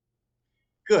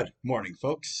Good morning,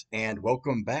 folks, and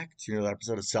welcome back to another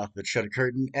episode of South of the Shutter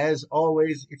Curtain. As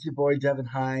always, it's your boy Devin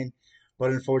Hine,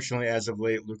 but unfortunately, as of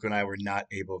late, Luke and I were not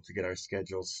able to get our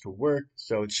schedules to work,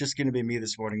 so it's just going to be me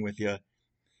this morning with you.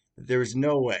 There's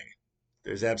no way,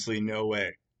 there's absolutely no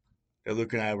way that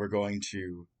Luke and I were going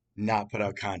to not put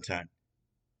out content.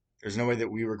 There's no way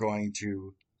that we were going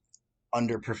to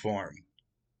underperform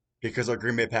because our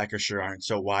Green Bay Packers sure aren't,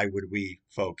 so why would we,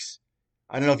 folks?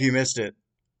 I don't know if you missed it.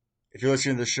 If you're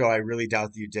listening to the show, I really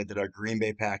doubt that you did that. Our Green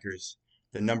Bay Packers,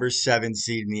 the number 7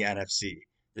 seed in the NFC,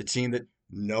 the team that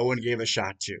no one gave a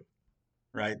shot to,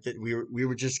 right? That we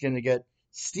were just going to get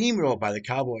steamrolled by the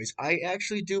Cowboys. I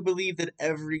actually do believe that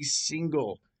every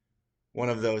single one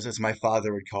of those, as my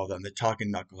father would call them, the talking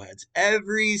knuckleheads,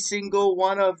 every single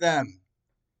one of them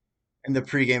in the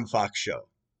pregame Fox show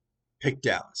picked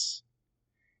Dallas.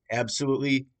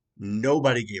 Absolutely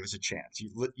nobody gave us a chance.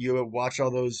 You watch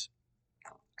all those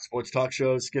sports talk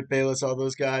shows, Skip Bayless, all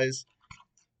those guys.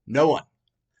 No one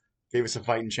gave us a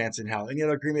fighting chance in hell. And yet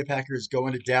our Green Bay Packers go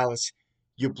into Dallas.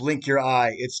 You blink your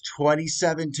eye. It's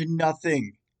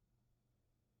 27-0.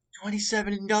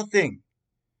 27-0.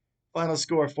 Final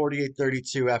score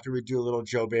 48-32 after we do a little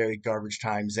Joe Barry garbage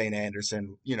time. Zane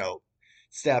Anderson,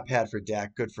 stat pad for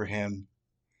Dak. Good for him.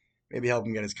 Maybe help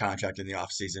him get his contract in the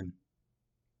offseason.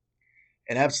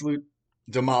 An absolute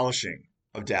demolishing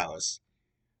of Dallas.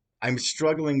 I'm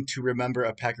struggling to remember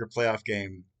a Packer playoff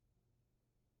game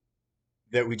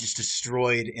that we just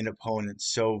destroyed an opponent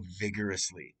so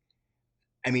vigorously.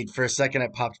 I mean, for a second, I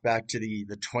popped back to the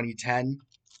 2010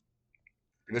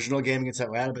 divisional game against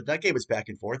Atlanta, but that game was back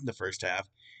and forth in the first half.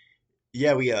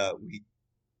 Yeah, we got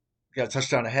a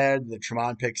touchdown ahead, the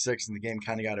Tremont pick six, and the game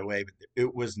kind of got away, but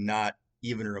it was not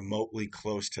even remotely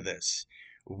close to this.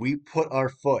 We put our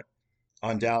foot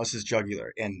on Dallas's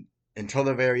jugular, and until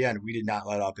the very end, we did not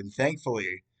let up. And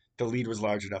thankfully, the lead was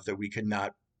large enough that we could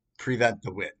not prevent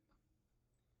the win.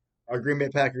 Our Green Bay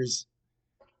Packers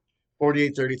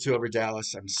 48-32 over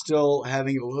Dallas. I'm still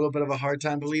having a little bit of a hard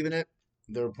time believing it.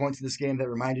 There were points in this game that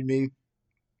reminded me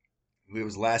it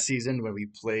was last season when we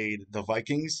played the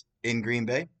Vikings in Green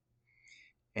Bay,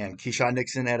 and Keyshawn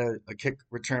Nixon had a kick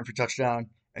return for touchdown,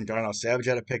 and Darnell Savage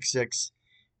had a pick six.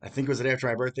 I think it was the day after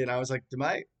my birthday, and I was like,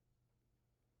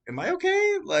 am I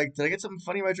okay? Like, did I get something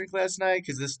funny in my drink last night?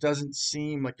 Because this doesn't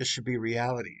seem like this should be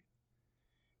reality.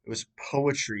 It was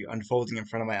poetry unfolding in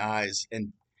front of my eyes,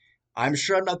 and I'm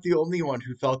sure I'm not the only one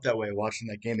who felt that way watching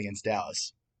that game against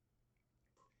Dallas.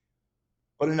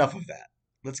 But enough of that.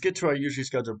 Let's get to our usually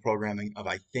scheduled programming of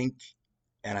I think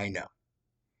and I know.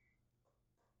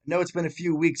 I know it's been a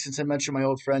few weeks since I mentioned my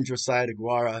old friend Josiah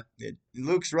DeGuara.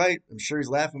 Luke's right. I'm sure he's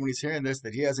laughing when he's hearing this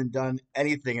that he hasn't done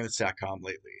anything in the SATCOM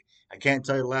lately. I can't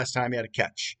tell you the last time he had a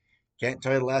catch. Can't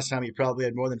tell you the last time he probably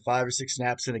had more than 5 or 6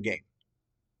 snaps in a game.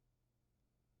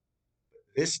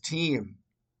 This team,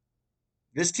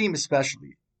 this team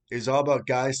especially, is all about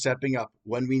guys stepping up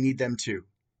when we need them to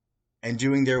and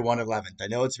doing their 111th. I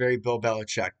know it's very Bill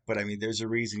Belichick, but I mean, there's a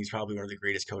reason he's probably one of the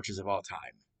greatest coaches of all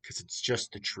time because it's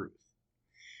just the truth.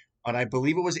 On I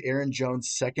believe it was Aaron Jones'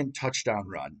 second touchdown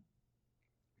run,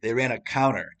 they ran a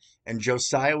counter, and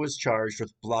Josiah was charged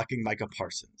with blocking Micah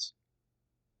Parsons.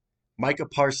 Micah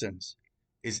Parsons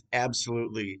is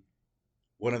absolutely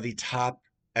one of the top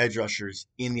edge rushers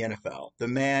in the NFL. The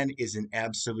man is an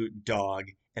absolute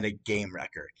dog and a game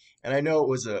wrecker. And I know it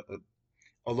was a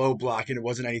low block and it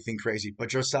wasn't anything crazy, but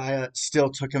Josiah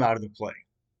still took him out of the play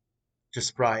to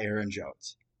spry Aaron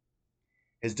Jones.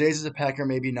 His days as a Packer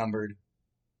may be numbered,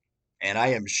 and I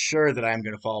am sure that I'm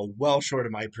going to fall well short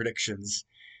of my predictions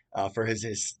for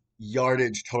his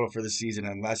yardage total for the season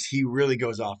unless he really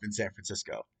goes off in San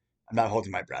Francisco. I'm not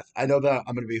holding my breath. I know that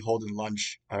I'm going to be holding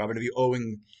lunch, or I'm going to be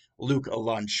owing Luke a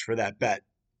lunch for that bet.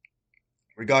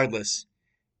 Regardless,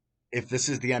 if this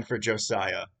is the end for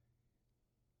Josiah,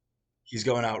 he's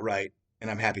going out right,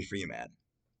 and I'm happy for you, man.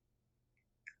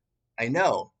 I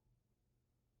know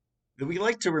that we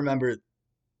like to remember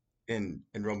and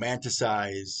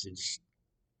romanticize and just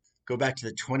go back to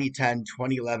the 2010,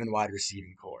 2011 wide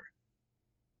receiving core.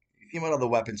 Think about all the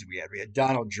weapons we had. We had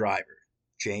Donald Driver,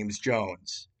 James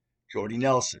Jones, Jordy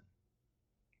Nelson,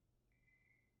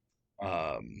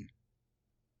 um,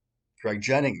 Greg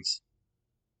Jennings,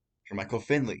 Michael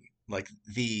Finley. Like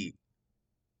the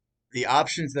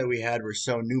options that we had were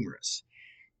so numerous.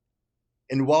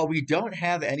 And while we don't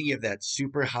have any of that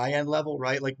super high end level,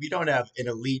 right? Like we don't have an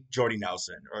elite Jordy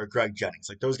Nelson or Greg Jennings.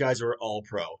 Like those guys are all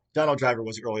pro. Donald Driver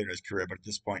was early in his career, but at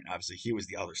this point, obviously, he was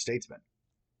the elder statesman.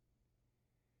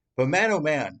 But man, oh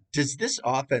man, does this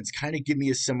offense kind of give me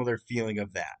a similar feeling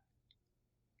of that?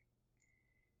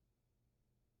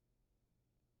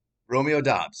 Romeo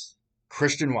Dobbs,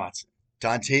 Christian Watson,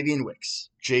 Dontavian Wicks,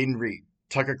 Jaden Reed,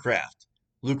 Tucker Kraft,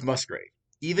 Luke Musgrave,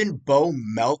 even Bo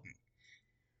Melton.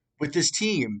 With this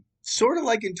team, sort of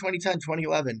like in 2010,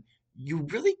 2011, you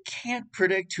really can't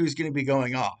predict who's going to be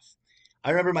going off. I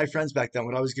remember my friends back then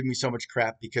would always give me so much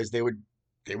crap because they would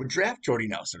draft Jordy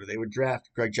Nelson or they would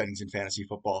draft Greg Jennings in fantasy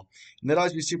football. And they'd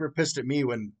always be super pissed at me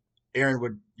when Aaron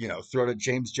would, throw to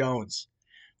James Jones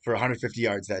for 150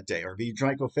 yards that day or be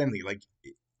Dranko Finley. Like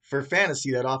for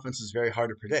fantasy, that offense is very hard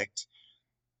to predict,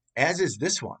 as is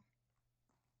this one.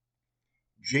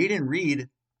 Jaden Reed,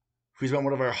 who's been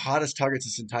one of our hottest targets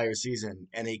this entire season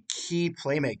and a key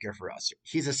playmaker for us.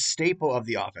 He's a staple of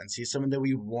the offense. He's someone that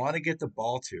we want to get the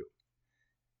ball to.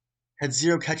 Had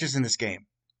zero catches in this game.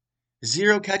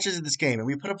 Zero catches in this game, and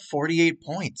we put up 48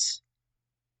 points.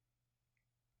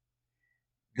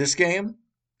 This game,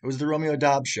 it was the Romeo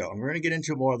Dobbs show, and we're going to get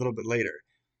into it more a little bit later.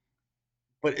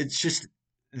 But it's just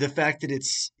the fact that it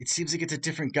seems like it's a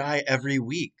different guy every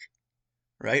week,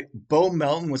 right? Bo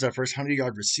Melton was our first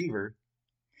 100-yard receiver,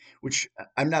 which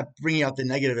I'm not bringing out the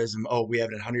negativism, oh, we have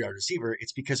an 100-yard receiver.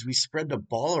 It's because we spread the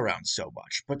ball around so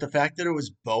much. But the fact that it was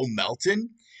Bo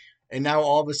Melton, and now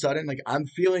all of a sudden, like I'm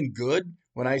feeling good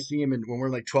when I see him when we're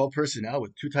like 12 personnel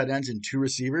with two tight ends and two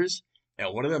receivers,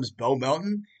 and one of them is Bo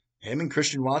Melton, him and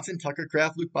Christian Watson, Tucker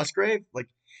Kraft, Luke Musgrave. Like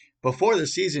before the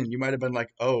season, you might have been like,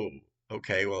 oh,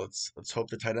 okay, well let's hope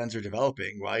the tight ends are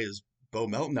developing. Why is Bo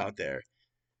Melton out there?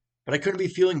 But I couldn't be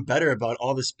feeling better about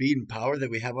all the speed and power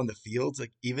that we have on the fields.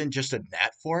 Like even just a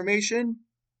net formation,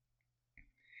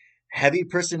 heavy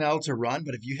personnel to run.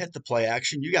 But if you hit the play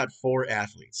action, you got four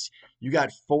athletes. You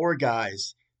got four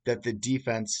guys that the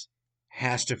defense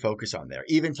has to focus on there.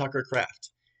 Even Tucker Kraft.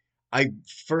 I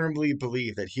firmly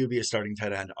believe that he'll be a starting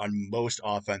tight end on most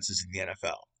offenses in the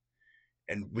NFL.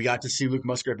 And we got to see Luke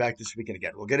Musgrave back this weekend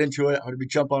again. We'll get into it. I'm going to be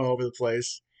jumping all over the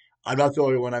place. I'm not the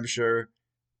only one, I'm sure,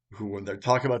 who, when they're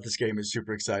talking about this game, is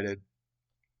super excited.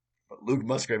 But Luke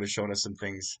Musgrave has shown us some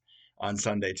things on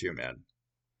Sunday too, man.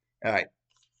 All right,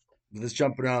 let's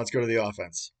jump around. Let's go to the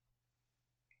offense.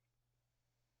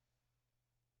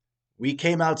 We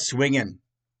came out swinging,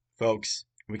 folks.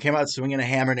 We came out swinging a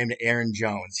hammer named Aaron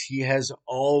Jones. He has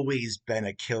always been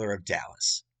a killer of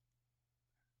Dallas.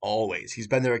 Always. He's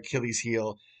been their Achilles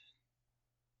heel.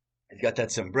 He's got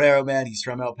that sombrero, man. He's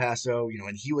from El Paso,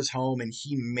 and he was home and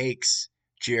he makes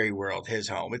Jerry World his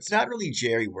home. It's not really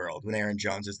Jerry World when Aaron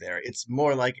Jones is there. It's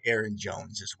more like Aaron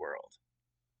Jones's world.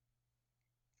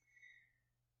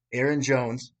 Aaron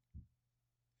Jones,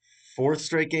 fourth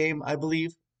straight game, I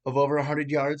believe, of over 100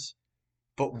 yards.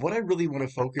 But what I really want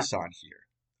to focus on here,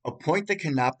 a point that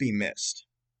cannot be missed,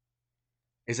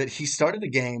 is that he started the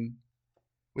game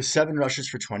with 7 rushes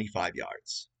for 25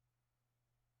 yards.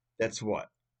 That's what?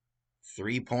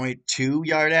 3.2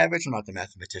 yard average. I'm not the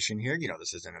mathematician here.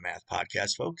 This isn't a math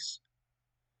podcast, folks.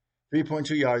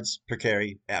 3.2 yards per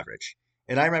carry average.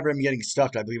 And I remember him getting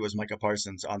stuffed. I believe it was Micah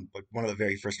Parsons on one of the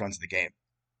very first runs of the game.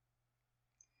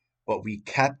 But we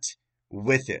kept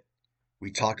with it.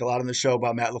 We talk a lot on the show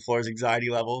about Matt LaFleur's anxiety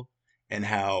level and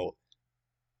how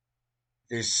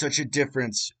there's such a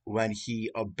difference when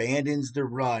he abandons the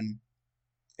run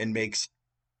and makes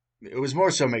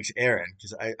Aaron,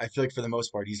 because I feel like for the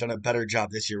most part, he's done a better job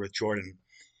this year with Jordan,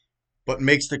 but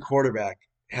makes the quarterback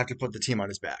have to put the team on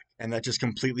his back. And that just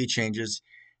completely changes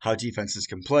how defenses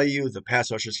can play you. The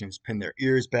pass rushers can just pin their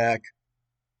ears back.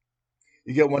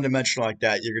 You get one dimensional like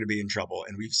that, you're going to be in trouble.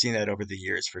 And we've seen that over the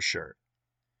years for sure.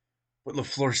 But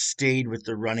LaFleur stayed with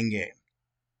the running game.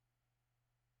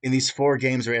 In these 4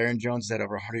 games where Aaron Jones has had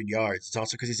over 100 yards, it's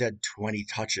also because he's had 20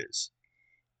 touches.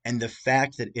 And the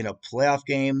fact that in a playoff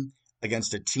game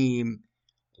against a team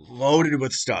loaded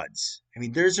with studs. I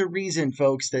mean, there's a reason,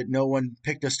 folks, that no one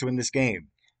picked us to win this game.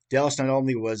 Dallas not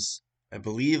only was, I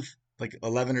believe, like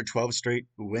 11 or 12 straight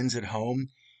wins at home,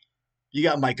 you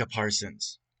got Micah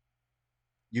Parsons.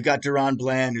 You got Deron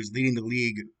Bland, who's leading the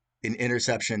league in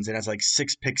interceptions and has like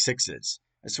 6 pick sixes.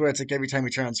 I swear it's like every time we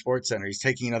turn on SportsCenter, he's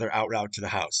taking another out route to the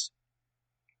house.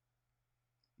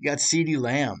 You got CeeDee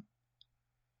Lamb.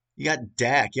 You got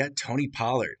Dak. You got Tony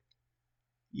Pollard.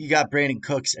 You got Brandon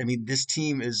Cooks. I mean, this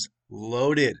team is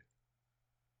loaded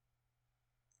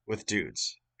with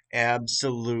dudes.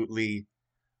 Absolutely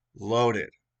loaded.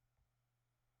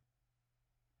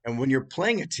 And when you're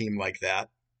playing a team like that,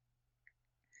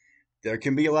 there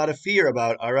can be a lot of fear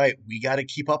about, all right, we got to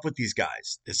keep up with these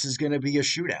guys. This is going to be a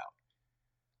shootout.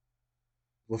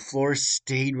 LaFleur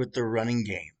stayed with the running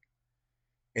game.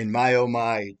 And my oh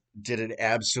my, did it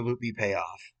absolutely pay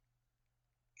off.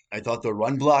 I thought the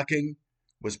run blocking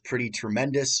was pretty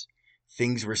tremendous.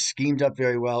 Things were schemed up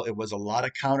very well. It was a lot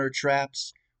of counter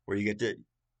traps where you get to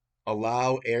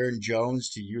allow Aaron Jones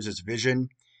to use his vision.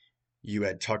 You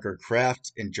had Tucker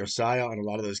Kraft and Josiah on a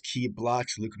lot of those key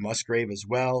blocks, Luke Musgrave as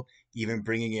well, even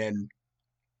bringing in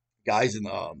guys in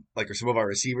the like some of our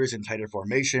receivers in tighter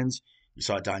formations. You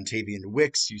saw Dontavian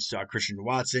Wicks, you saw Christian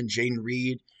Watson, Jaden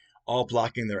Reed, all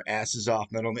blocking their asses off,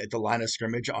 not only at the line of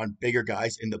scrimmage on bigger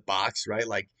guys in the box, right?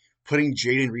 Like putting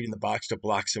Jaden Reed in the box to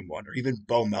block someone, or even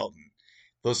Bo Melton.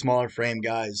 Those smaller frame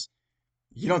guys,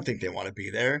 you don't think they want to be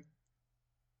there.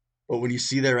 But when you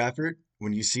see their effort,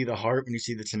 when you see the heart, when you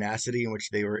see the tenacity in which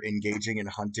they were engaging and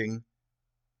hunting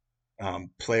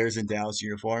players in Dallas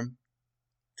uniform,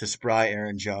 to spry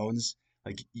Aaron Jones,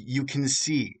 like you can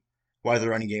see why the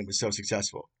running game was so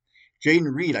successful.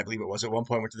 Jaden Reed, I believe it was, at one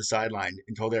point went to the sideline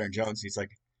and told Aaron Jones, he's like,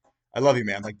 I love you,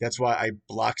 man. Like that's why I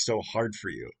block so hard for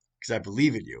you because I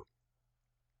believe in you.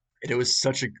 And it was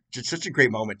such a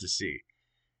great moment to see.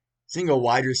 Seeing a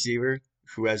wide receiver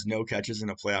who has no catches in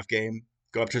a playoff game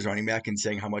go up to his running back and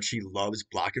saying how much he loves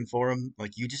blocking for him,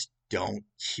 like you just don't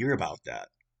hear about that.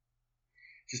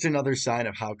 Just another sign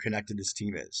of how connected this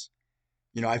team is.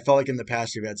 I felt like in the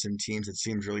past we've had some teams that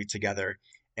seemed really together.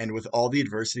 And with all the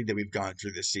adversity that we've gone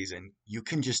through this season, you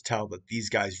can just tell that these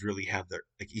guys really have their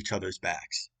like each other's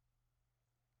backs.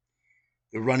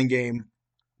 The running game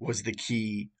was the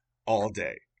key all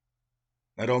day.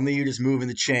 Not only are you just moving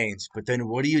the chains, but then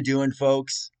what are you doing,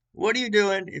 folks? What are you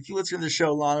doing? If you listen to the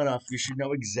show long enough, you should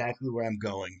know exactly where I'm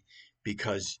going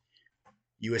because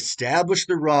you establish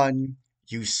the run,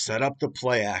 you set up the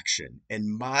play action,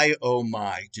 and my oh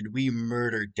my, did we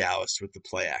murder Dallas with the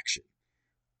play action?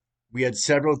 We had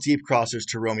several deep crossers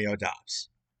to Romeo Dobbs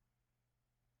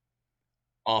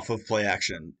off of play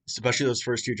action, especially those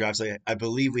first two drives. I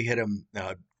believe we hit him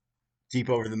deep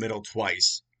over the middle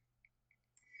twice.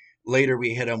 Later,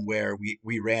 we hit him where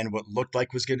we ran what looked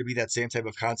like was going to be that same type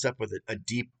of concept with a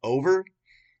deep over,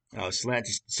 slant,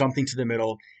 something to the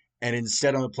middle. And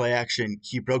instead on the play action,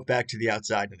 he broke back to the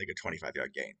outside, and I think a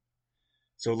 25-yard gain.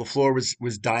 So LaFleur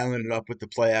was dialing it up with the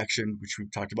play action, which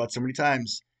we've talked about so many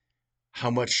times,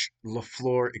 how much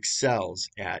LaFleur excels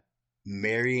at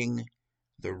marrying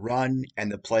the run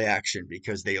and the play action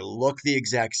because they look the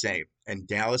exact same. And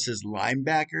Dallas's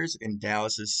linebackers and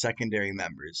Dallas's secondary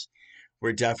members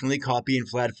were definitely caught being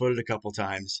flat-footed a couple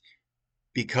times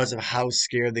because of how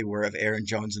scared they were of Aaron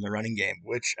Jones in the running game,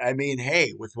 which, I mean,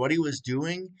 hey, with what he was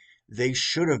doing, they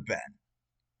should have been.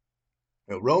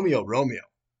 Romeo.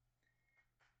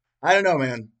 I don't know,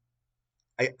 man.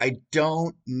 I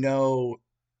don't know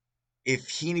if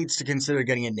he needs to consider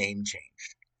getting a name change.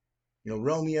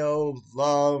 Romeo,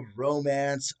 love,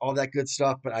 romance, all that good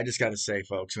stuff. But I just got to say,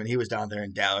 folks, when he was down there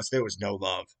in Dallas, there was no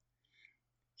love.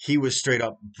 He was straight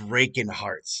up breaking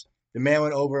hearts. The man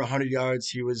went over 100 yards.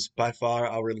 He was by far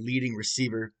our leading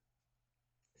receiver,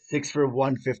 6 for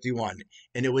 151.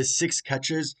 And it was 6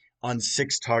 catches on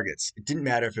 6 targets. It didn't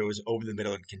matter if it was over the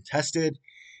middle and contested.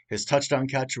 His touchdown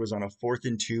catch was on a 4th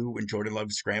and 2 when Jordan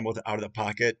Love scrambled out of the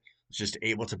pocket, was just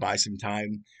able to buy some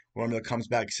time. Romeo comes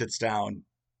back, sits down,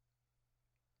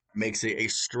 makes a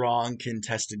strong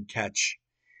contested catch.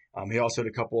 He also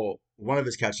had one of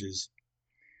his catches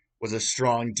was a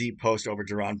strong deep post over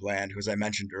Deron Bland, who, as I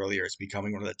mentioned earlier, is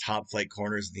becoming one of the top flight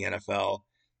corners in the NFL.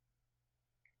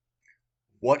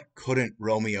 What couldn't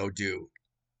Romeo do?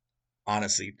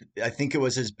 Honestly, I think it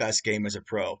was his best game as a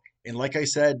pro. And like I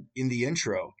said in the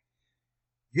intro,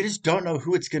 you just don't know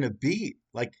who it's going to be.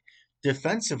 Like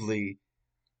defensively,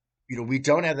 we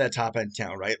don't have that top end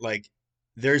talent, right? Like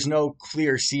there's no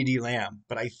clear CD Lamb,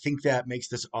 but I think that makes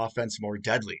this offense more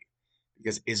deadly.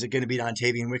 Because is it going to be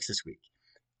Dontavian Wicks this week?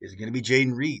 Is it going to be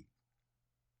Jaden Reed?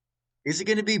 Is it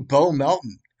going to be Bo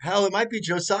Melton? Hell, it might be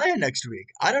Josiah next week.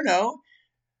 I don't know.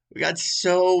 We got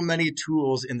so many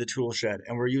tools in the tool shed,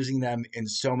 and we're using them in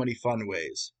so many fun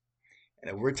ways.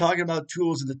 And if we're talking about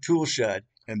tools in the tool shed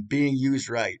and being used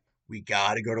right, we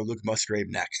got to go to Luke Musgrave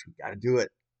next. We got to do it.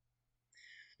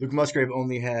 Luke Musgrave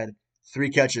only had 3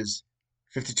 catches,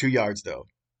 52 yards, though.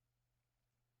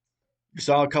 You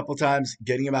saw a couple times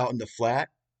getting him out in the flat,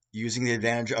 using the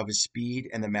advantage of his speed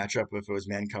and the matchup if it was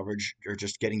man coverage or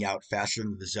just getting out faster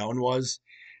than the zone was.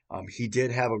 He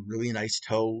did have a really nice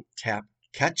toe tap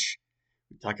catch.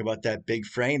 We talk about that big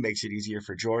frame, makes it easier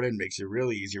for Jordan, makes it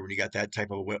really easier when you got that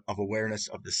type of awareness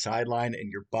of the sideline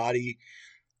and your body.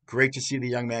 Great to see the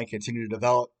young man continue to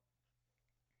develop.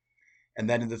 And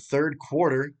then in the third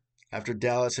quarter, after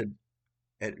Dallas had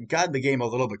gotten the game a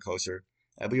little bit closer,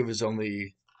 I believe it was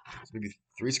only maybe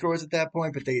 3 scores at that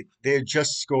point, but they had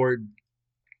just scored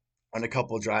on a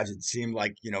couple of drives. It seemed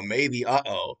like, maybe, are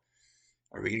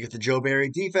we going to get the Joe Barry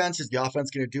defense? Is the offense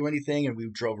going to do anything? And we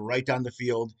drove right down the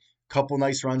field, Couple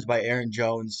nice runs by Aaron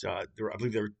Jones. I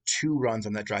believe there were two runs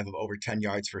on that drive of over 10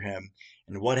 yards for him.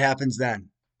 And what happens then?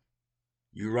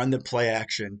 You run the play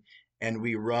action, and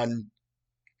we run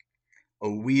a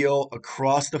wheel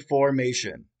across the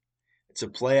formation. It's a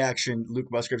play action. Luke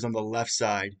Musgrave's on the left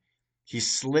side. He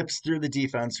slips through the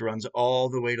defense, runs all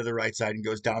the way to the right side, and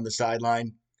goes down the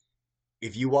sideline.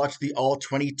 If you watch the all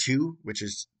 22, which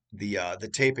is the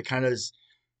tape, it kind of is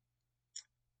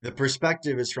the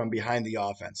perspective is from behind the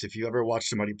offense. If you ever watch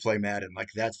somebody play Madden, like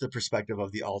that's the perspective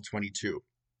of the all 22.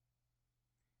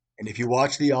 And if you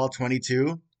watch the all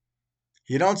 22,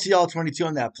 you don't see all 22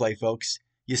 on that play, folks.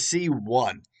 You see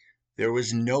one. There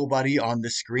was nobody on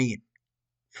the screen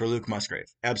for Luke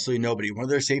Musgrave. Absolutely nobody. One of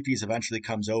their safeties eventually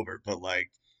comes over, but like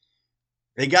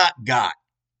they got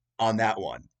on that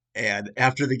one. And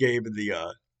after the game in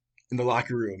the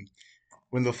locker room,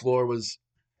 when the floor was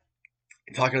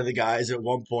talking to the guys at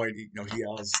one point, he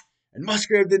yells, and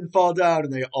Musgrave didn't fall down,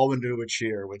 and they all went into a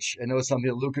cheer, which I know is something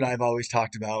that Luke and I have always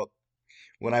talked about.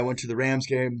 When I went to the Rams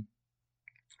game,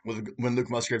 when Luke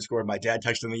Musgrave scored, my dad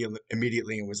texted me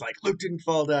immediately and was like, Luke didn't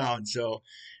fall down. So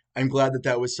I'm glad that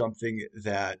that was something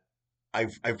that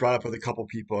I've brought up with a couple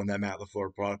people, and that Matt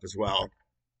LaFleur brought up as well.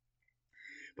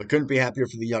 But couldn't be happier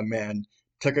for the young man.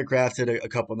 Tucker Kraft had a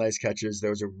couple nice catches. There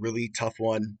was a really tough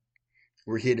one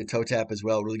where he had a toe tap as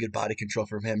well. Really good body control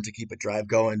from him to keep a drive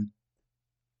going.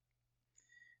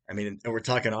 I mean, and we're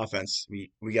talking offense.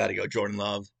 We got to go Jordan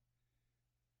Love.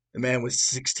 The man was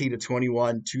 16 to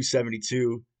 21,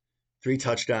 272, three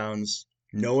touchdowns,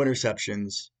 no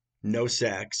interceptions, no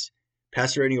sacks,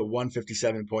 passer rating of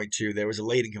 157.2. There was a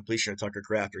late incompletion of Tucker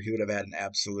Kraft, or he would have had an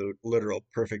absolute, literal,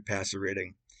 perfect passer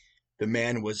rating. The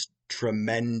man was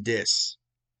tremendous.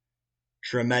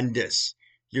 Tremendous.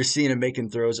 You're seeing him making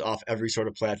throws off every sort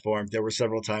of platform. There were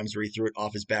several times where he threw it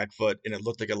off his back foot and it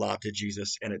looked like a lob to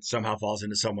Jesus and it somehow falls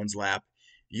into someone's lap.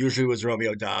 Usually it was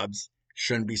Romeo Doubs.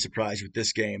 Shouldn't be surprised with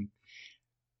this game.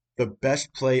 The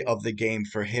best play of the game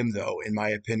for him, though, in my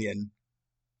opinion,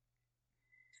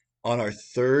 on our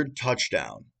third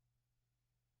touchdown,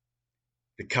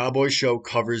 the Cowboys show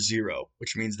cover zero,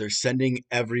 which means they're sending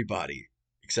everybody,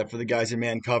 except for the guys in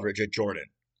man coverage, at Jordan.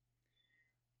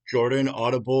 Jordan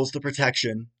audibles the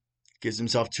protection, gives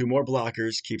himself two more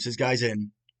blockers, keeps his guys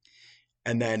in,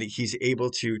 and then he's able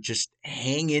to just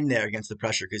hang in there against the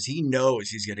pressure because he knows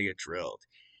he's going to get drilled.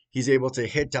 He's able to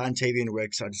hit Dontavian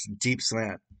Wicks on just a deep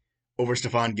slant over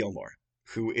Stephon Gilmore,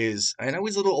 who is, I know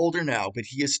he's a little older now, but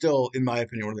he is still, in my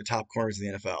opinion, one of the top corners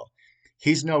in the NFL.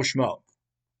 He's no schmo.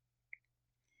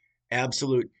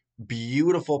 Absolute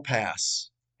beautiful pass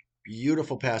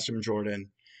from Jordan.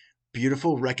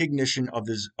 Beautiful recognition of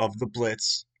the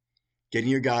blitz, getting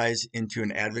your guys into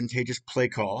an advantageous play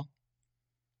call,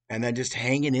 and then just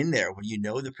hanging in there when you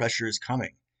know the pressure is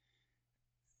coming.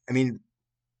 I mean,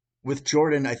 with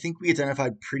Jordan, I think we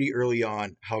identified pretty early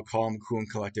on how calm, cool, and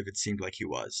collective it seemed like he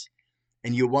was.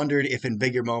 And you wondered if in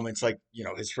bigger moments like,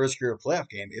 his first career playoff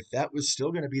game, if that was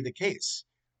still going to be the case.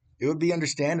 It would be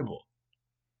understandable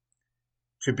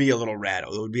to be a little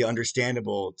rattled. It would be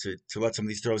understandable to let some of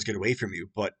these throws get away from you.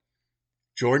 But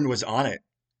Jordan was on it.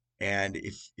 And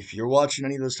if you're watching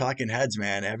any of those talking heads,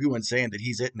 man, everyone's saying that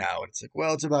he's it now. And it's like,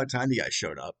 well, it's about time the guy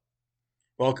showed up.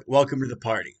 Welcome to the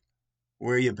party.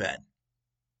 Where you been?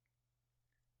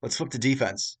 Let's flip to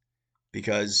defense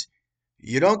because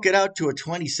you don't get out to a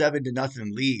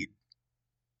 27-0 lead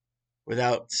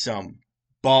without some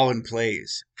ball and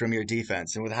plays from your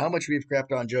defense. And with how much we've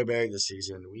crapped on Joe Barry this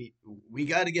season, we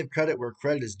got to give credit where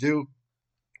credit is due.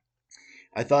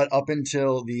 I thought up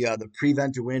until the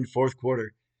prevent to win fourth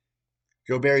quarter,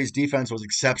 Joe Barry's defense was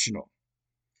exceptional.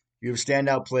 You have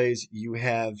standout plays. You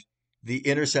have the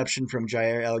interception from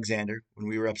Jair Alexander when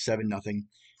we were up 7-0.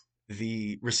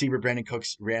 The receiver Brandon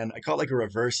Cooks ran, I call it like a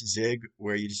reverse zig,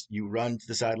 where you run to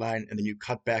the sideline and then you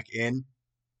cut back in.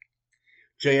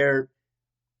 Jair,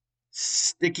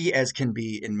 sticky as can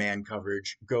be in man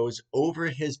coverage, goes over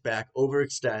his back,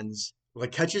 overextends,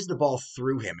 like catches the ball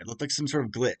through him. It looked like some sort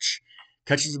of glitch.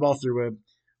 Catches the ball through him.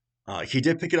 He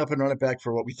did pick it up and run it back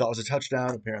for what we thought was a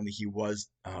touchdown. Apparently he was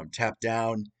tapped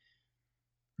down.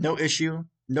 No issue,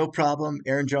 no problem.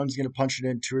 Aaron Jones is going to punch it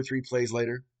in 2 or 3 plays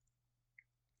later.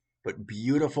 But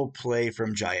beautiful play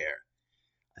from Jair.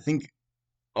 I think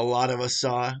a lot of us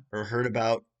saw or heard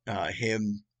about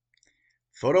him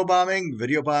photobombing,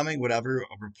 video bombing, whatever,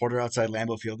 a reporter outside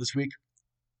Lambeau Field this week.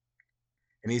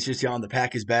 And he's just yelling, the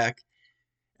pack is back.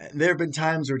 And there have been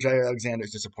times where Jair Alexander's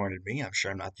disappointed me. I'm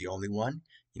sure I'm not the only one.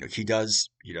 He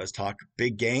does talk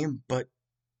big game, but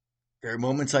there are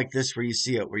moments like this where you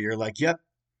see it, where you're like, yep,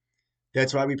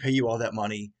 that's why we pay you all that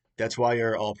money. That's why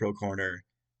you're all pro corner.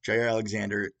 Jair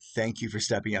Alexander, thank you for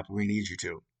stepping up. We need you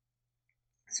to.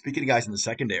 Speaking of guys in the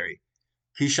secondary,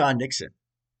 Keyshawn Nixon.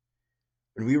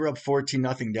 When we were up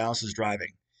 14-0, Dallas was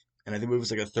driving. And I think it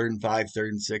was like a 3rd and 5, 3rd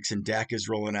and 6, and Dak is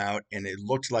rolling out, and it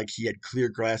looked like he had clear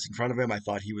grass in front of him. I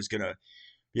thought he was gonna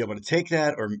be able to take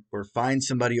that or find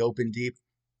somebody open deep,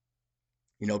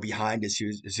 behind as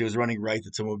he was running right,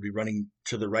 that someone would be running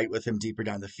to the right with him deeper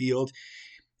down the field.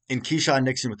 And Keyshawn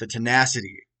Nixon with the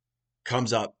tenacity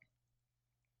comes up,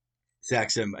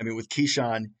 sacks him. I mean, with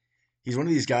Keyshawn, he's one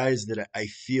of these guys that I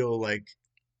feel like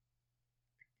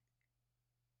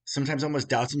sometimes almost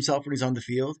doubts himself when he's on the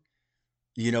field.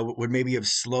 Would maybe have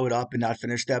slowed up and not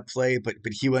finished that play, but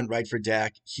he went right for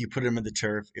Dak. He put him in the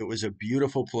turf. It was a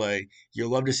beautiful play. You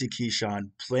love to see Keyshawn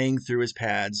playing through his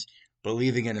pads,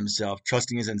 believing in himself,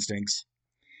 trusting his instincts.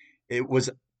 It was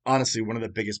honestly one of the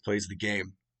biggest plays of the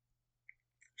game.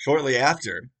 Shortly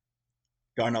after,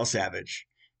 Darnell Savage.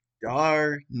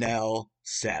 Darnell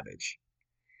Savage.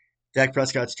 Dak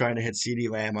Prescott's trying to hit CeeDee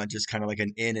Lamb on just kind of like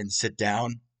an in and sit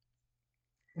down.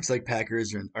 Looks like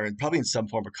Packers are probably in some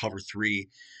form of cover three,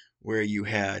 where you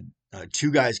had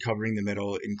two guys covering the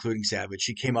middle, including Savage.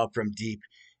 He came up from deep,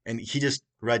 and he just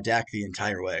read Dak the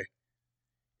entire way.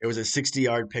 It was a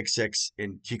 60-yard pick six,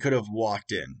 and he could have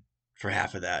walked in for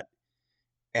half of that.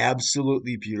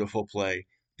 Absolutely beautiful play.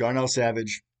 Darnell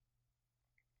Savage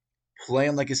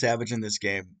playing like a savage in this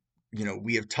game.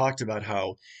 We have talked about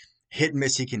how hit and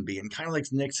miss he can be, and kind of like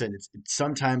Nixon,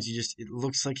 sometimes it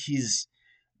looks like he's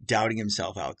doubting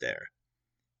himself out there.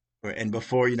 And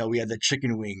before, we had the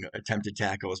chicken wing attempted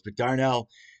tackles, but Darnell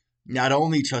not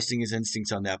only trusting his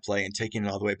instincts on that play and taking it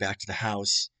all the way back to the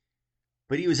house,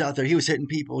 but he was out there. He was hitting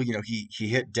people. He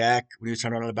hit Dak when he was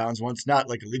trying to run out of bounds once, not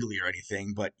like illegally or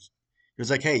anything, but he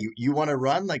was like, "Hey, you want to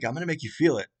run? Like I'm going to make you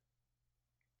feel it."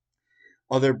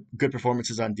 Other good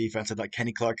performances on defense. I thought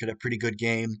Kenny Clark had a pretty good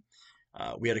game.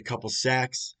 We had a couple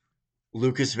sacks.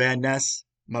 Lucas Van Ness,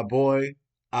 my boy,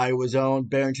 Iowa's own,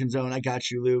 Barrington's own. I got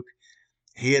you, Luke.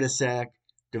 He had a sack.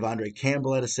 Devondre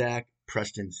Campbell had a sack.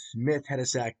 Preston Smith had a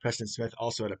sack. Preston Smith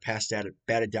also had a pass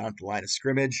batted down at the line of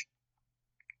scrimmage.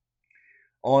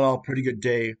 All in all, pretty good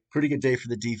day. Pretty good day for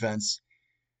the defense.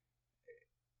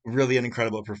 Really an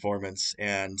incredible performance,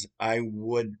 and I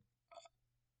would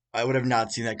have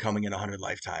not seen that coming in 100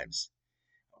 lifetimes.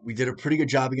 We did a pretty good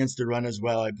job against the run as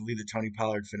well. I believe that Tony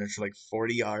Pollard finished like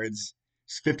 40 yards,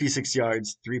 56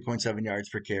 yards, 3.7 yards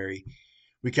per carry.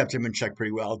 We kept him in check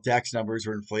pretty well. Dak's numbers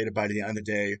were inflated by the end of the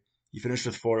day. He finished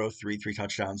with 403, 3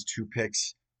 touchdowns, 2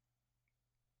 picks.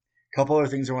 A couple other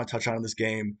things I want to touch on in this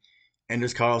game.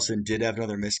 Anders Carlson did have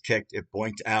another missed kick. It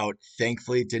boinked out.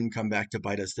 Thankfully, it didn't come back to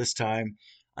bite us this time.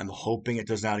 I'm hoping it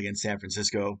does not against San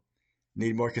Francisco.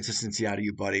 Need more consistency out of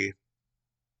you, buddy.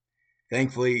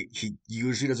 Thankfully, he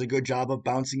usually does a good job of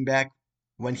bouncing back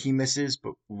when he misses,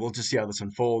 but we'll just see how this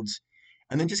unfolds.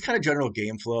 And then just kind of general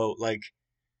game flow. Like,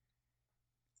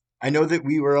 I know that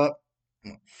we were up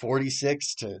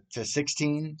 46 to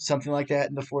 16, something like that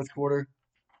in the fourth quarter.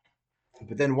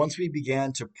 But then once we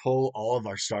began to pull all of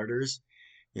our starters,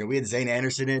 we had Zane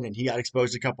Anderson in and he got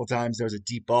exposed a couple times. There was a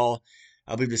deep ball,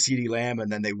 I believe to CeeDee Lamb,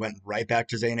 and then they went right back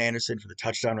to Zane Anderson for the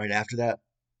touchdown right after that.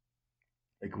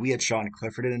 Like we had Sean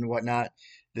Clifford in and whatnot.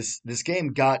 This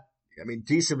game got,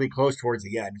 decently close towards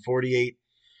the end, 48-32.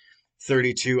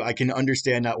 I can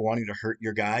understand not wanting to hurt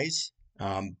your guys.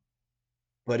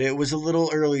 But it was a little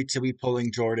early to be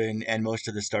pulling Jordan and most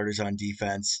of the starters on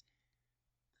defense.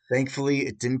 Thankfully,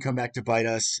 it didn't come back to bite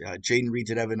us. Jaden Reed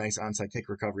did have a nice onside kick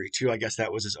recovery, too. I guess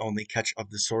that was his only catch of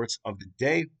the sorts of the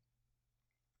day.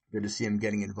 Good to see him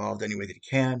getting involved any way that he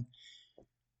can.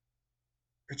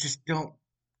 But just don't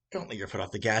let your foot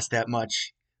off the gas that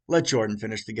much. Let Jordan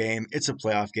finish the game. It's a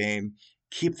playoff game.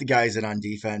 Keep the guys in on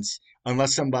defense.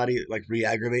 Unless somebody like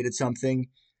re-aggravated something,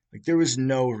 like there was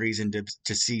no reason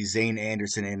to see Zane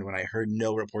Anderson in when I heard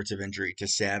no reports of injury to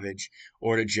Savage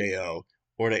or to Jo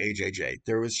or to AJJ.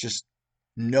 There was just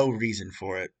no reason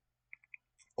for it.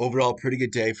 Overall, pretty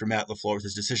good day for Matt LaFleur with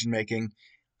his decision making.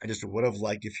 I just would have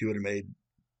liked if he would have made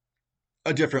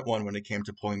a different one when it came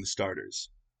to pulling the starters.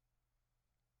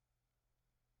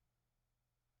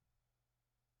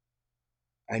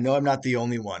 I know I'm not the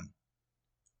only one.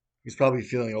 He's probably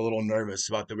feeling a little nervous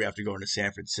about that we have to go into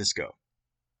San Francisco.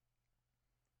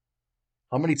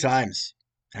 How many times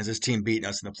has this team beaten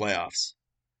us in the playoffs?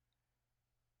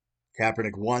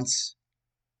 Kaepernick once,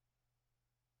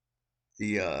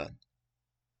 the uh,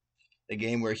 the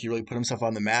game where he really put himself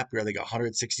on the map, where they got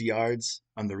 160 yards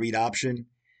on the read option.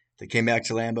 They came back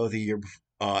to Lambeau the year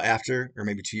after, or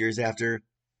maybe 2 years after,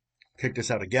 kicked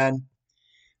us out again.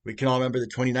 We can all remember the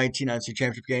 2019 NFC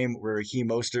Championship game where Raheem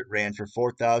Mostert ran for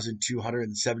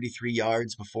 4,273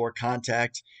 yards before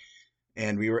contact,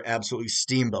 and we were absolutely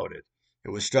steamboated. It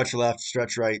was stretch left,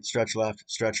 stretch right, stretch left,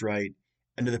 stretch right.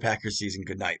 End of the Packers season.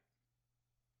 Good night.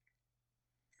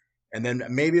 And then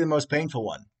maybe the most painful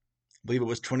one, I believe it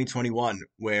was 2021,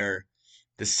 where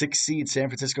the six seed San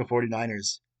Francisco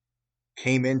 49ers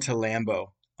came into Lambeau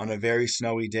on a very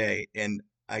snowy day, and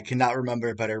I cannot remember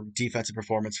a better defensive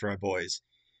performance for our boys.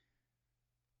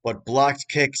 But blocked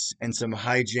kicks and some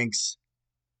hijinks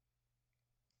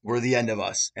were the end of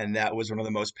us, and that was one of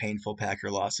the most painful Packer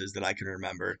losses that I can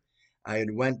remember. I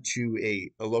had went to a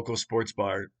local sports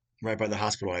bar right by the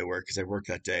hospital I work because I worked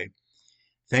that day.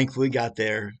 Thankfully, got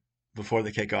there before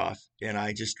the kickoff, and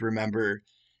I just remember,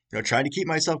 trying to keep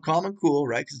myself calm and cool,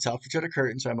 right? Because it's Alfred Cheddar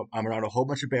Curtain, so I'm around a whole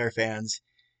bunch of Bear fans,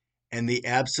 and the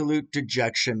absolute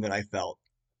dejection that I felt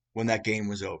when that game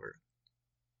was over.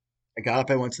 I got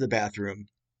up, I went to the bathroom,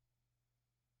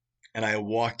 and I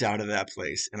walked out of that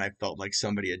place, and I felt like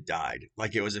somebody had died,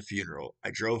 like it was a funeral.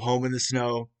 I drove home in the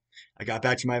snow. I got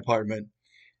back to my apartment.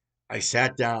 I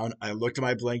sat down. I looked at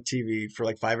my blank TV for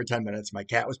like 5 or 10 minutes. My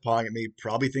cat was pawing at me,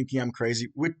 probably thinking I'm crazy,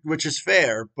 which is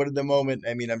fair. But in the moment,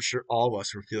 I mean, I'm sure all of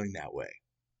us were feeling that way.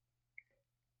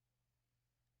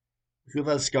 We feel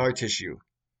that scar tissue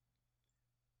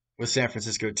with San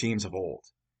Francisco teams of old.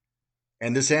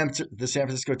 And the San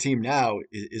Francisco team now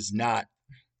is not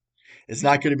it's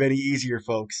not going to be any easier,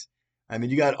 folks. I mean,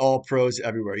 you got all pros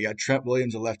everywhere. You got Trent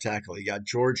Williams, a left tackle. You got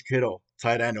George Kittle,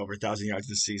 tight end, over 1,000 yards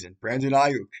this season. Brandon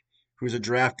Ayuk, who's a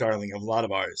draft darling of a lot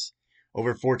of ours, over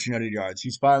 1,400 yards.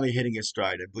 He's finally hitting his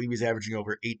stride. I believe he's averaging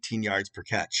over 18 yards per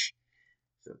catch.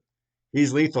 So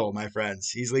he's lethal, my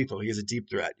friends. He's lethal. He is a deep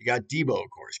threat. You got Debo, of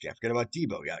course. Can't forget about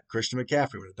Debo. You got Christian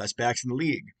McCaffrey, one of the best backs in the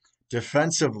league.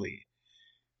 Defensively,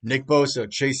 Nick Bosa,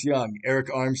 Chase Young, Eric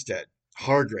Armstead,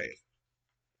 Hargrave,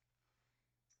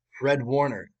 Fred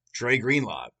Warner, Dre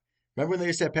Greenlaw. Remember when they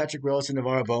used to have Patrick Willis and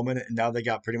Navarro Bowman, and now they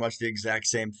got pretty much the exact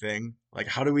same thing? Like,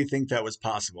 how do we think that was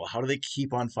possible? How do they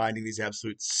keep on finding these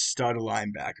absolute stud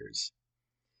linebackers?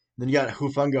 Then you got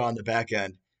Hufunga on the back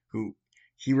end, who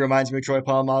he reminds me of Troy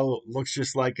Polamalu, looks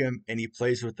just like him, and he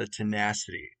plays with the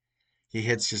tenacity. He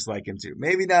hits just like him too.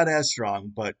 Maybe not as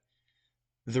strong, but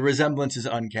the resemblance is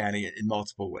uncanny in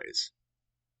multiple ways.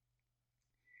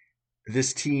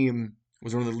 This team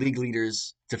was one of the league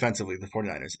leaders defensively, the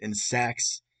 49ers, in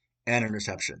sacks and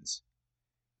interceptions.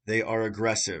 They are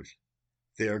aggressive.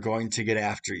 They are going to get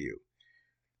after you.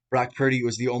 Brock Purdy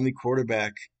was the only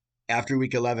quarterback after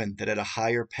week 11 that had a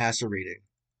higher passer rating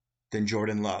than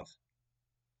Jordan Love.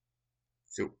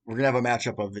 So we're going to have a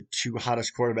matchup of the two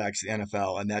hottest quarterbacks in the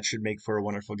NFL, and that should make for a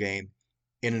wonderful game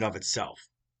in and of itself.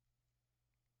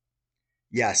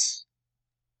 Yes,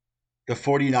 the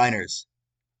 49ers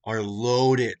are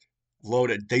loaded.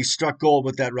 Loaded. They struck gold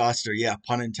with that roster. Yeah,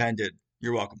 pun intended.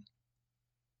 You're welcome.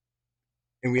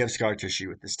 And we have scar tissue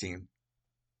with this team.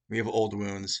 We have old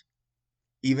wounds.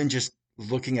 Even just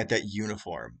looking at that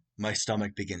uniform, my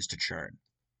stomach begins to churn.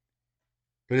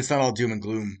 But it's not all doom and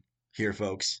gloom here,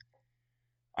 folks.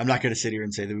 I'm not going to sit here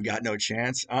and say that we got no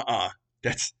chance.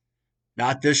 That's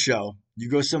not this show. You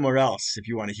go somewhere else if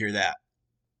you want to hear that.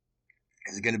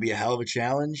 Is it going to be a hell of a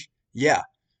challenge? Yeah.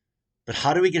 But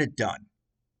how do we get it done?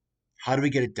 How do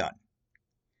we get it done?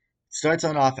 Starts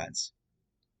on offense.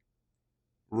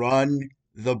 Run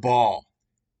the ball.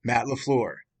 Matt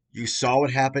LaFleur, you saw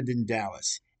what happened in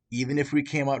Dallas. Even if we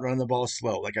came out running the ball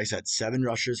slow, like I said, 7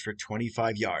 rushes for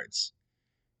 25 yards.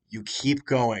 You keep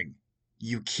going.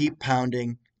 You keep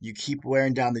pounding. You keep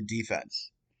wearing down the defense.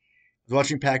 I was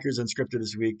watching Packers Unscripted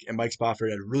this week, and Mike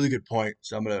Spofford had a really good point.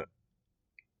 So I'm going to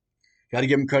got to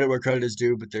give him credit where credit is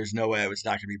due, but there's no way I was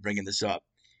not going to be bringing this up.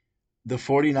 The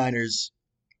 49ers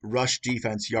rush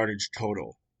defense yardage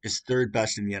total is third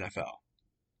best in the NFL.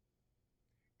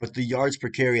 But the yards per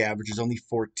carry average is only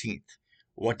 14th.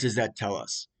 What does that tell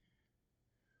us?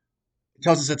 It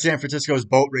tells us that San Francisco is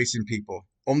boat racing people.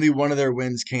 Only one of their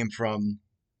wins came from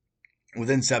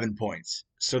within 7 points.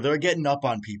 So they're getting up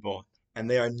on people, and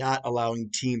they are not allowing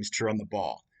teams to run the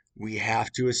ball. We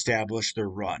have to establish the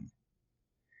run.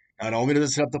 Not only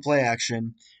does it set up the play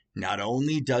action, not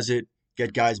only does it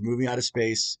get guys moving out of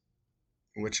space,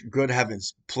 which, good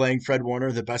heavens, playing Fred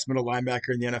Warner, the best middle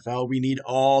linebacker in the NFL, we need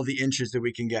all the inches that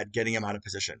we can get getting him out of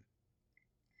position.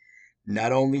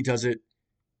 Not only does it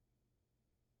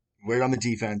wear on the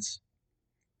defense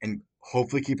and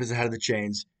hopefully keep us ahead of the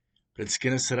chains, but it's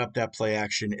going to set up that play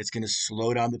action. It's going to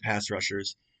slow down the pass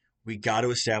rushers. We got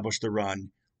to establish the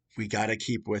run. We got to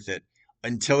keep with it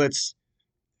until it's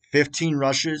 15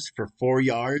 rushes for 4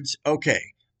 yards. Okay,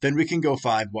 Then we can go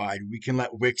five wide. We can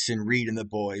let Wicks and Reed and the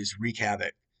boys wreak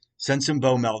havoc. Send some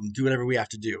Bo Melton, do whatever we have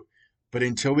to do. But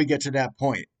until we get to that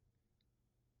point,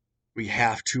 we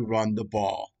have to run the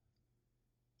ball.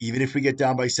 Even if we get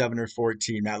down by 7 or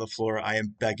 14, Matt LaFleur, I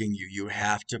am begging you, you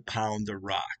have to pound the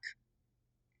rock.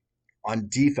 On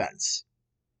defense,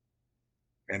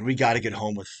 and we got to get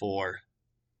home with four.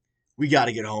 We got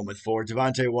to get home with four.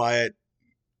 Devontae Wyatt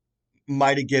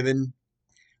might have given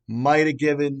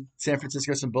San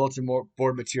Francisco some bulletin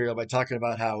board material by talking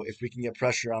about how if we can get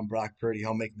pressure on Brock Purdy,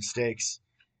 he'll make mistakes.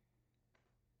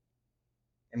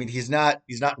 I mean, he's not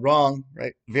wrong,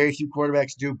 right? Very few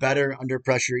quarterbacks do better under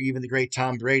pressure. Even the great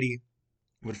Tom Brady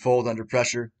would fold under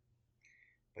pressure.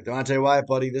 But Devontae Wyatt,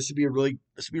 buddy, this would be a really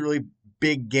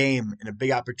big game and a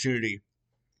big opportunity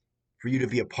for you to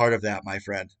be a part of that, my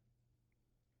friend,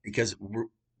 because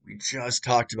we just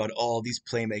talked about all these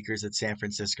playmakers that San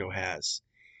Francisco has.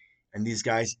 And these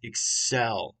guys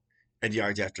excel at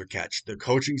yards after catch. The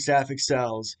coaching staff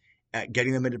excels at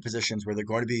getting them into positions where they're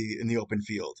going to be in the open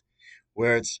field,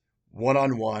 where it's one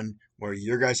on one, where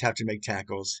your guys have to make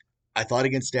tackles. I thought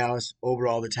against Dallas,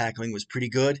 overall, the tackling was pretty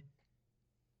good.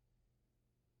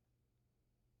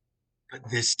 But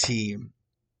this team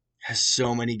has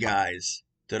so many guys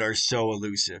that are so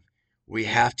elusive. We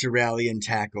have to rally and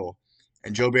tackle.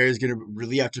 And Joe Barry is going to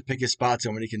really have to pick his spots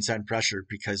on when he can send pressure,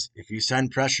 because if you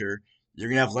send pressure, you're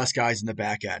going to have less guys in the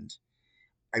back end.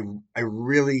 I I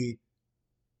really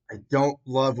I don't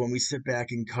love when we sit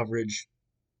back in coverage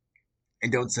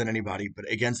and don't send anybody, but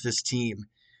against this team,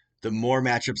 the more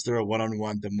matchups there are one on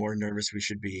one, the more nervous we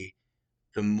should be.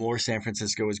 The more San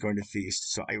Francisco is going to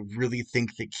feast. So I really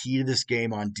think the key to this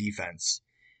game on defense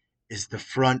is the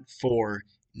front four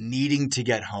needing to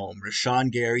get home. Rashawn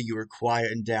Gary, you were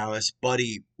quiet in Dallas.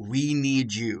 Buddy, we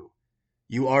need you.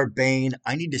 You are Bane.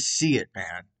 I need to see it,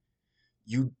 man.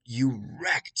 You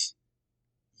wrecked.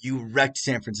 You wrecked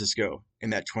San Francisco in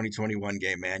that 2021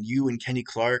 game, man. You and Kenny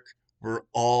Clark were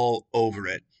all over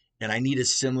it. And I need a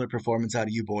similar performance out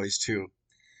of you boys, too.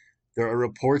 There are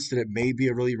reports that it may be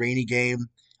a really rainy game.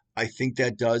 I think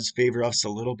that does favor us a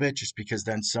little bit, just because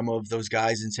then some of those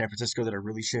guys in San Francisco that are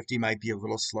really shifty might be a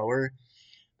little slower.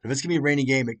 But if it's gonna be a rainy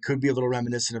game, it could be a little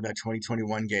reminiscent of that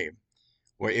 2021 game,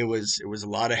 where it was a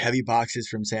lot of heavy boxes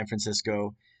from San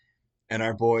Francisco, and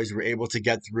our boys were able to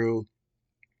get through.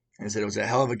 And I said it was a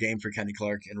hell of a game for Kenny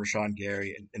Clark and Rashawn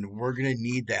Gary, and we're gonna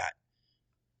need that.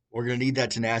 We're gonna need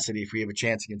that tenacity if we have a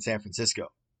chance against San Francisco.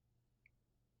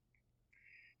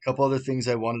 A couple other things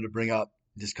I wanted to bring up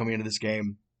just coming into this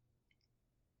game.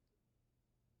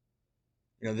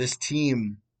 This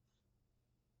team,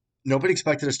 nobody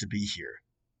expected us to be here.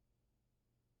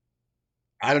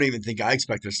 I don't even think I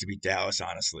expected us to beat Dallas,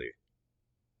 honestly.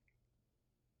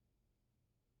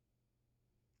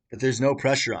 But there's no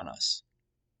pressure on us.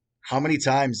 How many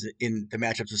times in the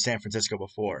matchups with San Francisco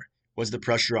before was the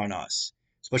pressure on us?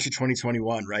 Especially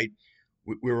 2021, right?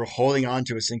 We were holding on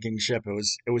to a sinking ship.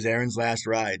 It was Aaron's last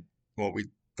ride. Well, we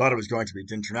thought it was going to be. It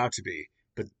didn't turn out to be.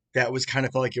 But that was kind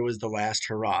of felt like it was the last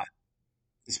hurrah,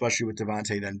 especially with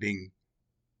Devontae then being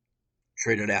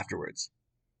traded afterwards.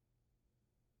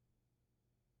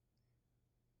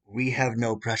 We have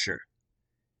no pressure.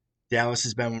 Dallas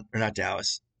has been, or not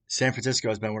Dallas, San Francisco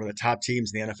has been one of the top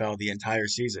teams in the NFL the entire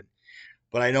season.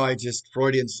 But I know I just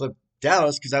Freudian slipped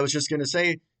Dallas because I was just going to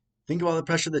say, think of all the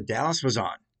pressure that Dallas was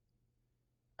on.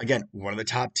 Again, one of the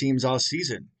top teams all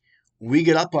season. We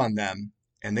get up on them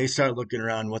and they start looking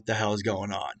around, what the hell is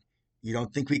going on? You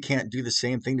don't think we can't do the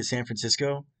same thing to San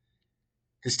Francisco?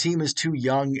 This team is too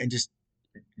young and just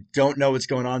don't know what's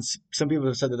going on. Some people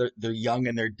have said that they're young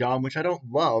and they're dumb, which I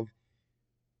don't love,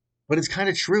 but it's kind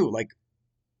of true. Like,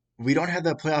 we don't have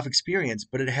that playoff experience,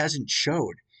 but it hasn't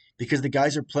showed because the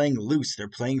guys are playing loose. They're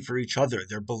playing for each other.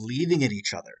 They're believing in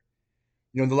each other.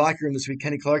 In the locker room this week,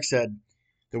 Kenny Clark said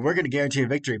that we're going to guarantee a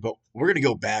victory, but we're going to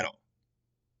go battle.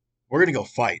 We're going to go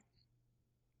fight.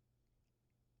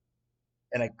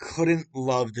 And I couldn't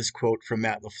love this quote from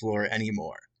Matt LaFleur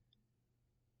anymore.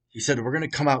 He said, we're going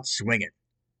to come out swinging.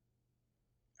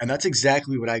 And that's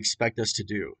exactly what I expect us to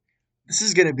do. This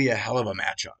is going to be a hell of a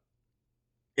matchup.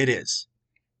 It is.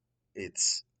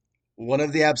 It's one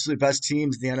of the absolute best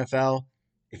teams in the NFL.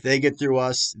 If they get through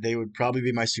us, they would probably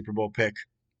be my Super Bowl pick.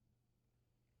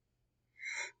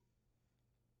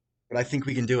 But I think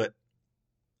we can do it.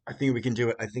 I think we can do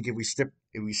it. I think if we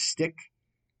stick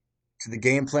to the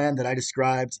game plan that I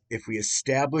described, if we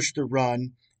establish the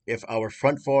run, if our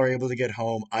front four are able to get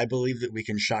home, I believe that we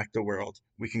can shock the world.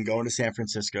 We can go into San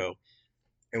Francisco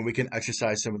and we can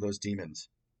exercise some of those demons.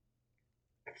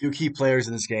 A few key players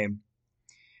in this game.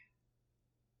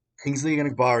 Kingsley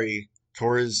Enagbare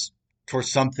tore his tore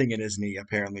something in his knee,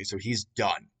 apparently. So he's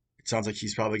done. It sounds like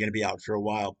he's probably going to be out for a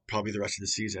while, probably the rest of the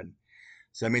season.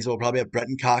 So that means we'll probably have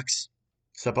Brenton Cox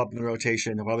step up in the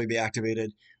rotation. He'll probably be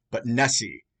activated. But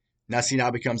Nessie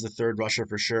now becomes the third rusher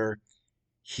for sure.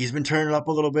 He's been turning up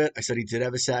a little bit. I said he did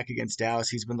have a sack against Dallas.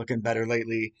 He's been looking better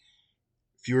lately.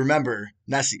 If you remember,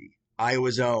 Nessie,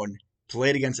 Iowa's own,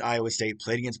 played against Iowa State,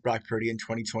 played against Brock Purdy in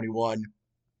 2021.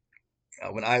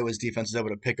 When Iowa's defense was able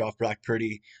to pick off Brock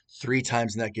Purdy 3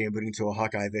 times in that game, leading to a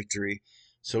Hawkeye victory.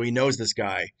 So he knows this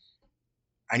guy.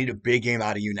 I need a big game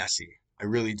out of you, Nessie. I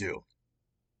really do.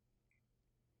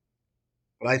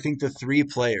 But I think the 3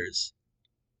 players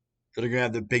that are going to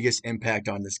have the biggest impact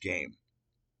on this game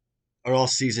are all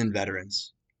seasoned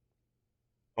veterans,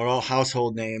 are all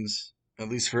household names, at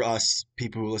least for us,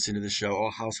 people who listen to the show,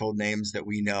 all household names that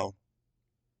we know.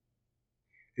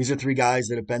 These are 3 guys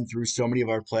that have been through so many of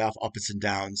our playoff ups and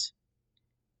downs.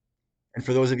 And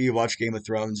for those of you who watch Game of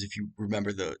Thrones, if you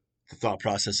remember the thought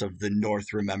process of the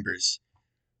North remembers,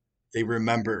 they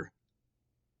remember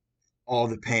all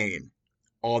the pain,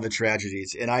 all the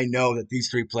tragedies. And I know that these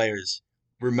 3 players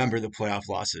remember the playoff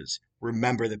losses,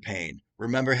 remember the pain,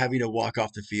 remember having to walk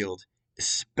off the field,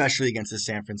 especially against the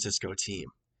San Francisco team,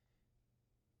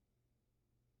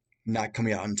 not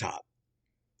coming out on top.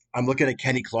 I'm looking at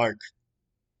Kenny Clark.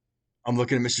 I'm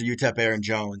looking at Mr. UTEP Aaron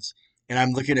Jones. And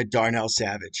I'm looking at Darnell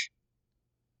Savage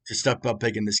to step up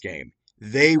big in this game.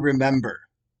 They remember.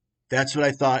 That's what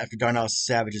I thought after Darnell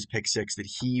Savage's pick 6, that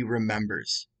he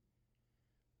remembers.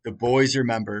 The boys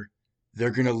remember.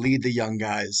 They're going to lead the young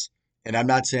guys. And I'm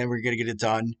not saying we're going to get it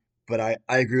done, but I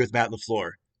agree with Matt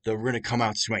LaFleur that we're going to come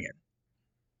out swinging.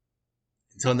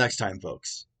 Until next time,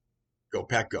 folks, go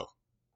Pack Go.